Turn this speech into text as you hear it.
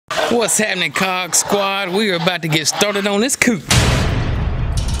What's happening, Cog Squad? We are about to get started on this coop.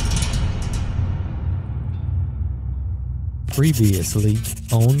 Previously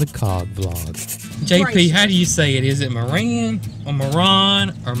on the Cog vlog. JP, how do you say it? Is it Moran or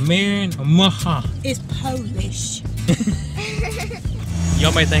Moran or Marin or Maha? It's Polish.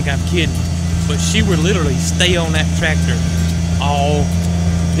 Y'all may think I'm kidding, but she would literally stay on that tractor all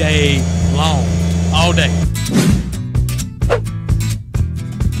day long. All day.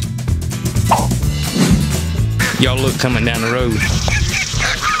 Y'all look coming down the road.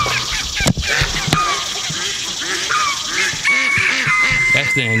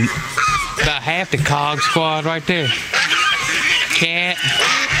 That's about half the Cog Squad right there. Cat,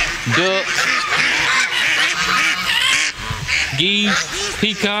 ducks, geese,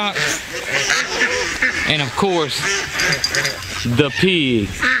 peacocks, and of course, the pig.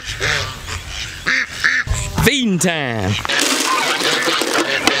 Feeding time.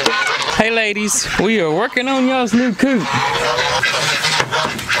 Hey ladies, we are working on y'all's new coop.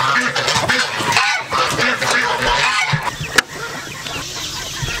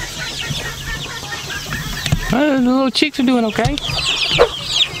 The little chicks are doing okay.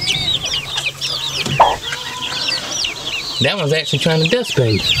 That one's actually trying to dust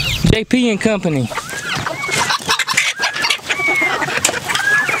bathe. JP and company.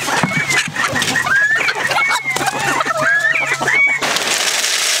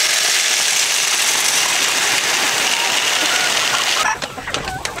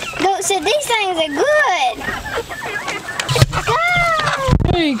 Look, so these things are good.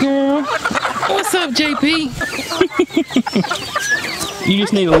 Go! Hey girl. What's up, JP? You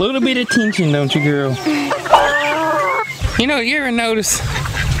just need a little bit of attention, don't you, girl? You know, you ever notice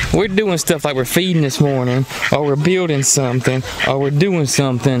we're doing stuff like we're feeding this morning, or we're building something, or we're doing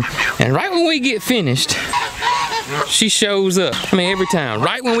something, and right when we get finished, she shows up. I mean, every time.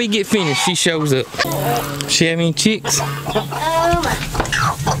 Right when we get finished, she shows up. She have any chicks?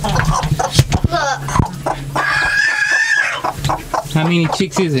 Look. How many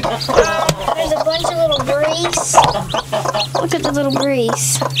chicks is it? There's a bunch of little breeze. Look at the little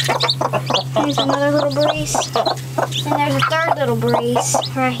breeze. There's another little breeze. And there's a third little breeze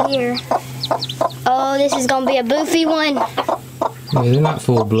right here. Oh, this is gonna be a boofy one. Yeah, they're not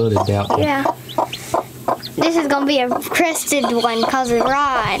full-blooded, doubtful. Yeah. This is gonna be a crested one because of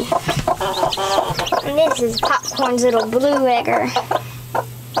Rod. And this is Popcorn's little blue egger.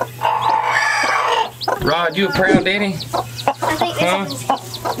 Rod, you a proud daddy? I think this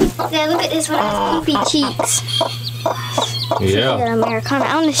one's... Yeah, look at this one. It has poopy cheeks. Yeah. Americana.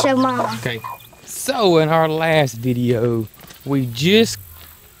 I want to show mine. Okay. So in our last video, we just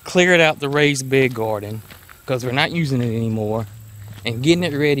cleared out the raised bed garden because we're not using it anymore, and getting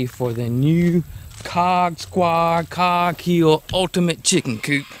it ready for the new Cog Squad Cog Hill Ultimate Chicken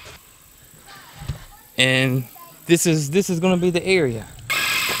Coop. And this is going to be the area.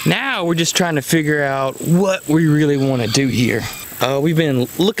 Now we're just trying to figure out what we really want to do here. We've been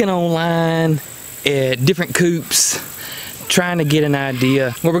looking online at different coops, trying to get an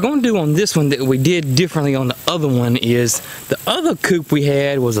idea. What we're going to do on this one that we did differently on the other one is the other coop we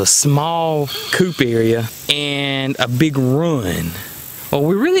had was a small coop area and a big run. Well,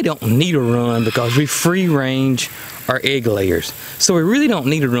 we really don't need a run because we free range our egg layers. So we really don't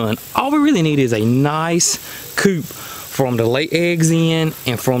need a run. All we really need is a nice coop for them to lay eggs in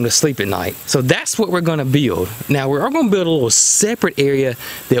and for them to sleep at night. So that's what we're gonna build. Now we're gonna build a little separate area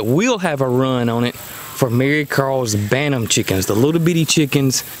that will have a run on it for Mary Carl's bantam chickens, the little bitty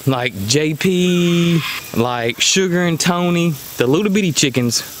chickens like JP, like Sugar and Tony, the little bitty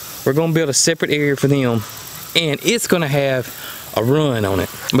chickens. We're gonna build a separate area for them, and it's gonna have a run on it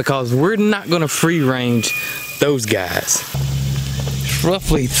because we're not gonna free range those guys. It's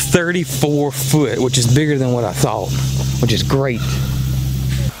roughly 34 foot, which is bigger than what I thought, which is great.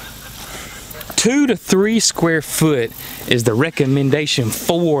 2 to 3 square foot is the recommendation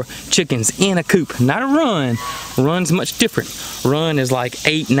for chickens in a coop, not a run. Run's much different. Run is like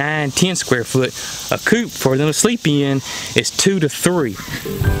 8, 9, 10 square foot. A coop for them to sleep in is 2 to 3.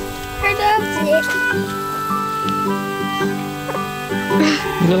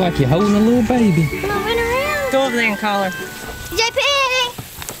 You look like you're holding a little baby. Come on, run around. Go over there and call her. JP!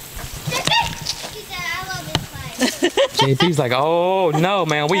 JP! She said, I love this place. JP's like, oh no,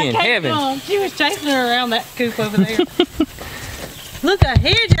 man, we in heaven. She was chasing her around that coop over there. Look at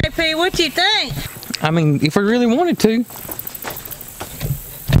here, JP. What you think? I mean, if we really wanted to,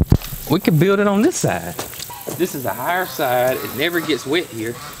 we could build it on this side. This is the higher side. It never gets wet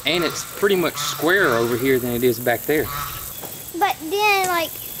here, and it's pretty much squarer over here than it is back there. But then,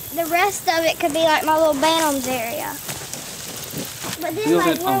 like, the rest of it could be like my little bantams area. But then, Build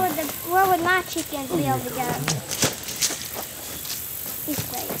like, it where would my chickens be able to go? This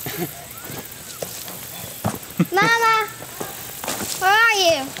way. Mama, where are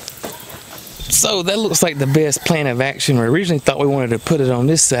you? So that looks like the best plan of action. We originally thought we wanted to put it on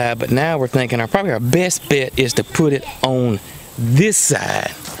this side, but now we're thinking probably our best bet is to put it on this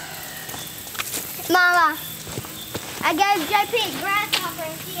side. Mama, I gave JP grasshopper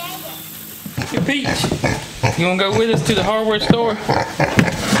and she ate it. Hey, Peach, you wanna go with us to the hardware store?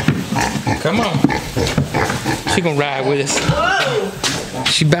 Come on. She gonna ride with us. Whoa.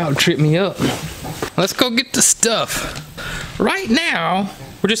 She about to trip me up. Let's go get the stuff. Right now,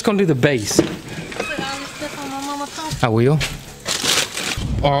 we're just gonna do the base. I will.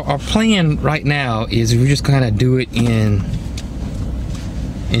 Our plan right now is we're just gonna do it in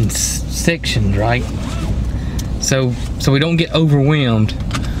sections, right? So we don't get overwhelmed.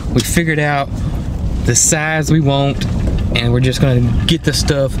 We figured out the size we want, and we're just gonna get the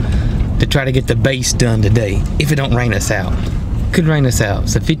stuff to try to get the base done today. If it don't rain us out, could rain us out.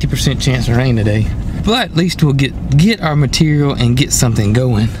 It's a 50% chance of rain today, but at least we'll get our material and get something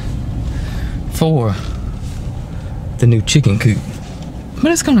going for the new chicken coop.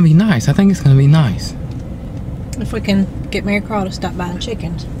 But it's gonna be nice. I think it's gonna be nice. If we can get Mary Carl to stop buying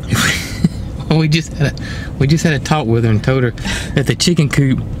chickens. Well, we just had a talk with her and told her that the chicken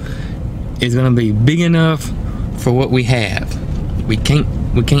coop is gonna be big enough for what we have. We can't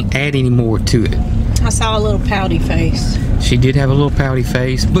add any more to it. I saw a little pouty face. She did have a little pouty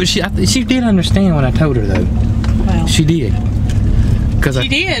face, but she did understand when I told her though. Well, She did. she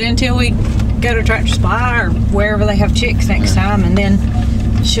did until we go to Tractor Supply or wherever they have chicks next time, and then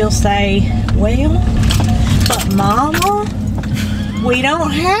she'll say, well, but Mama, we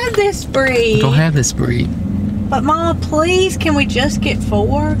don't have this breed. Don't have this breed. But Mama, please, can we just get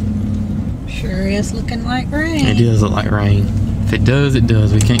 4? Sure is looking like rain. It does look like rain. If it does, it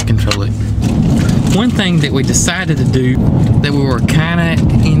does. We can't control it. One thing that we decided to do that we were kind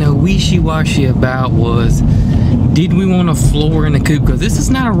of, wishy-washy about was, did we want a floor in the coop? Because this is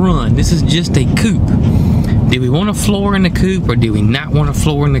not a run. This is just a coop. Did we want a floor in the coop, or did we not want a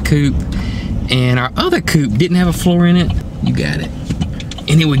floor in the coop? And our other coop didn't have a floor in it. You got it.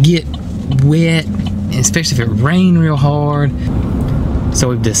 And it would get wet, especially if it rained real hard. So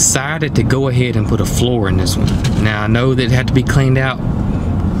we've decided to go ahead and put a floor in this one. Now I know that it had to be cleaned out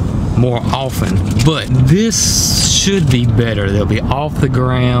more often, but this should be better. They'll be off the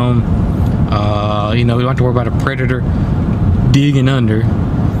ground. We don't have to worry about a predator digging under.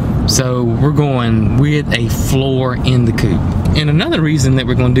 So we're going with a floor in the coop. And another reason that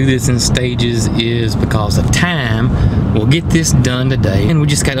we're going to do this in stages is because of time. We'll get this done today, and we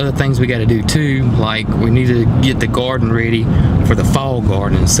just got other things we got to do too, like we need to get the garden ready for the fall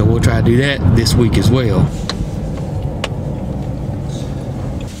garden, so we'll try to do that this week as well.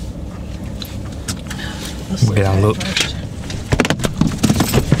 We'll get our look.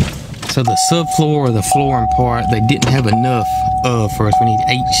 So the subfloor or the flooring part, they didn't have enough of for us. We need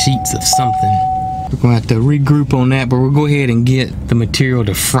 8 sheets of something. We're gonna have to regroup on that, but we'll go ahead and get the material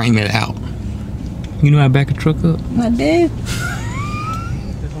to frame it out. You know how to back a truck up? I do.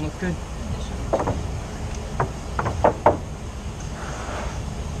 This one looks good.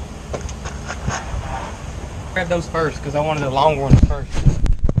 Grab those first, because I wanted the longer ones first.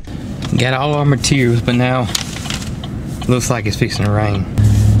 Got all our materials, but now looks like it's fixing to rain.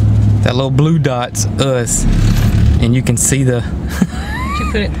 That little blue dot's us, and you can see the Did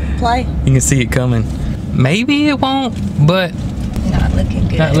you put it in play? you can see it coming. Maybe it won't, but Not looking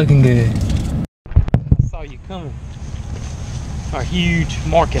good. not looking good. I saw you coming. Our huge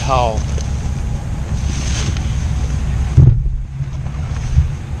market haul.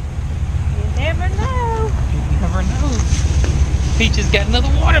 You never know. You never know. Peach has got another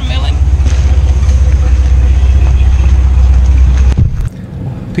watermelon.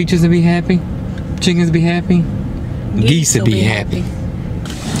 Peaches will be happy. Chickens will be happy. Geese will be happy.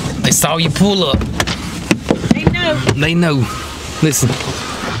 They saw you pull up. They know. They know. Listen.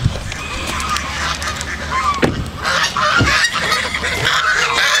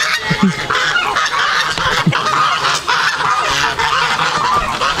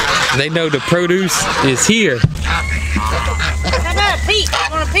 They know the produce is here. How about a peach?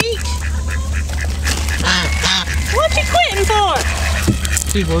 You want a peach? What you quitting for?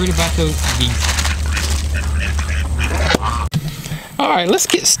 She's worried about those geese. Alright, let's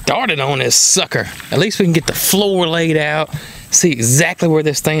get started on this sucker. At least we can get the floor laid out, see exactly where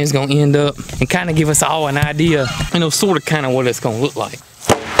this thing is going to end up, and kind of give us all an idea, sort of kind of what it's going to look like.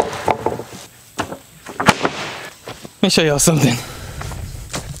 Let me show y'all something.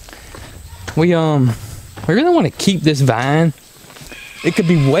 We really want to keep this vine It could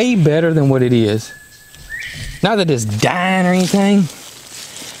be way better than what it is. Not that it's dying or anything,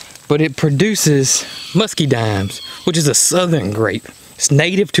 but it produces musky dimes, which is a southern grape. It's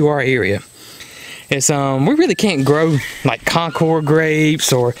native to our area. It's we really can't grow like Concord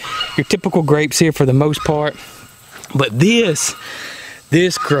grapes or your typical grapes here for the most part. But this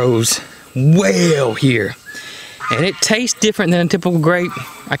grows well here. And it tastes different than a typical grape.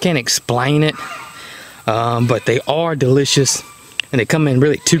 I can't explain it, but they are delicious. And they come in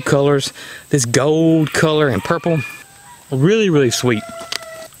really two colors, this gold color and purple. Really, really sweet.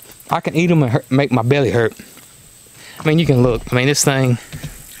 I can eat them and make my belly hurt. I mean, you can look. I mean, this thing,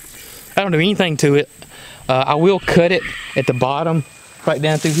 I don't do anything to it. I will cut it at the bottom, right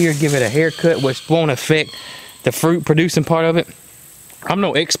down through here, give it a haircut, which won't affect the fruit producing part of it. I'm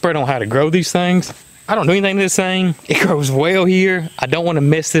no expert on how to grow these things. I don't do anything to this thing. It grows well here. I don't want to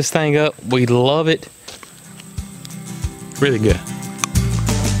mess this thing up. We love it. Really good.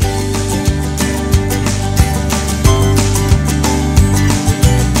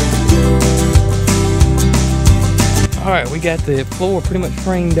 All right, we got the floor pretty much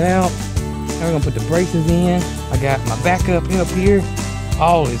framed out. Now we're gonna put the braces in. I got my backup up here.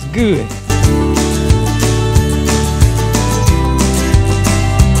 All is good.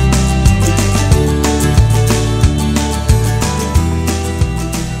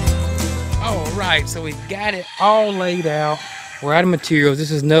 All right, so we got it all laid out. We're out of materials. This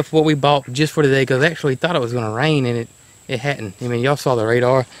is enough what we bought just for today, because I actually thought it was gonna rain and it hadn't. I mean, y'all saw the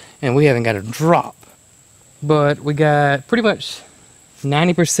radar and we haven't got a drop. But we got pretty much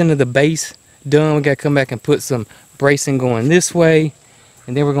 90% of the base done. We got to come back and put some bracing going this way.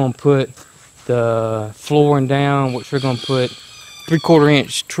 And then we're going to put the flooring down, which we're going to put 3/4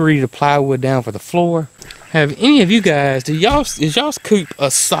 inch treated plywood down for the floor. Have any of you guys, is y'all's coop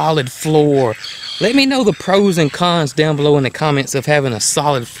a solid floor? Let me know the pros and cons down below in the comments of having a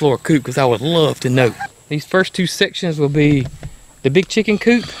solid floor coop, because I would love to know. These first two sections will be the big chicken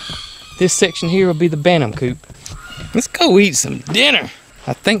coop. This section here will be the bantam coop. Let's go eat some dinner.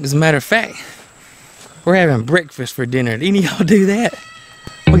 I think, as a matter of fact, we're having breakfast for dinner. Did any of y'all do that?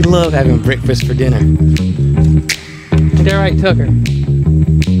 We love having breakfast for dinner. Ain't that right, Tucker?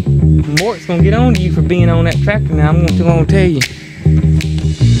 Mort's gonna get on to you for being on that tractor now. I'm gonna tell you.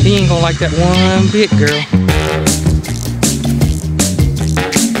 He ain't gonna like that one bit, girl.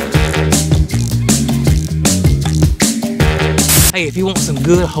 Hey, if you want some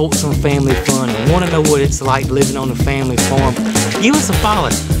good, wholesome family fun and want to know what it's like living on a family farm, give us a follow.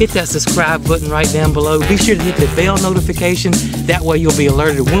 Hit that subscribe button right down below. Be sure to hit the bell notification. That way you'll be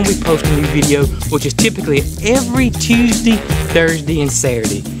alerted when we post a new video, which is typically every Tuesday, Thursday, and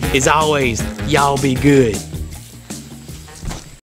Saturday. As always, y'all be good.